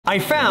I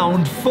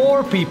found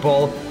 4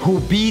 people who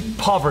beat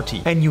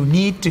poverty, and you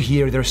need to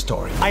hear their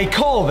story. I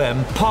call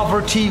them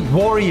poverty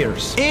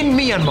warriors. In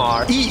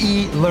Myanmar,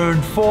 EE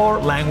learned 4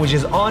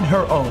 languages on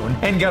her own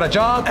and got a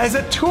job as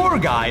a tour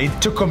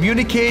guide to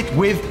communicate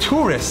with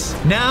tourists.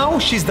 Now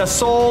she's the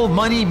sole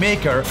money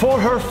maker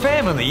for her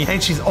family,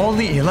 and she's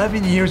only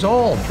 11 years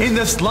old. In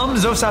the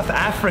slums of South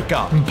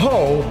Africa,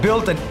 Mpo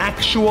built an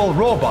actual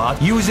robot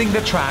using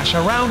the trash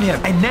around him,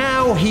 and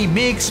now he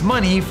makes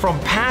money from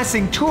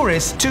passing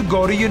tourists to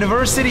go to university.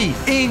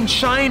 In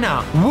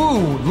China,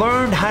 Wu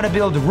learned how to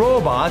build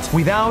robots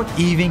without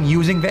even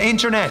using the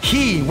internet.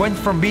 He went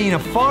from being a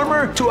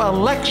farmer to a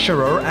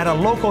lecturer at a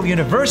local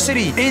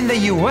university. In the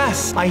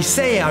US,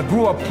 Isaiah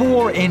grew up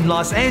poor in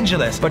Los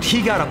Angeles, but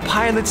he got a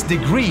pilot's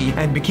degree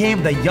and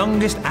became the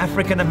youngest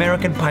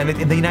African-American pilot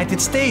in the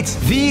United States.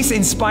 These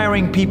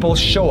inspiring people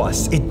show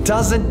us it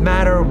doesn't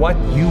matter what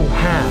you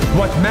have.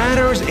 What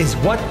matters is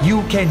what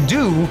you can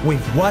do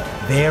with what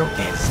there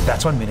is.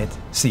 That's 1 minute.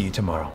 See you tomorrow.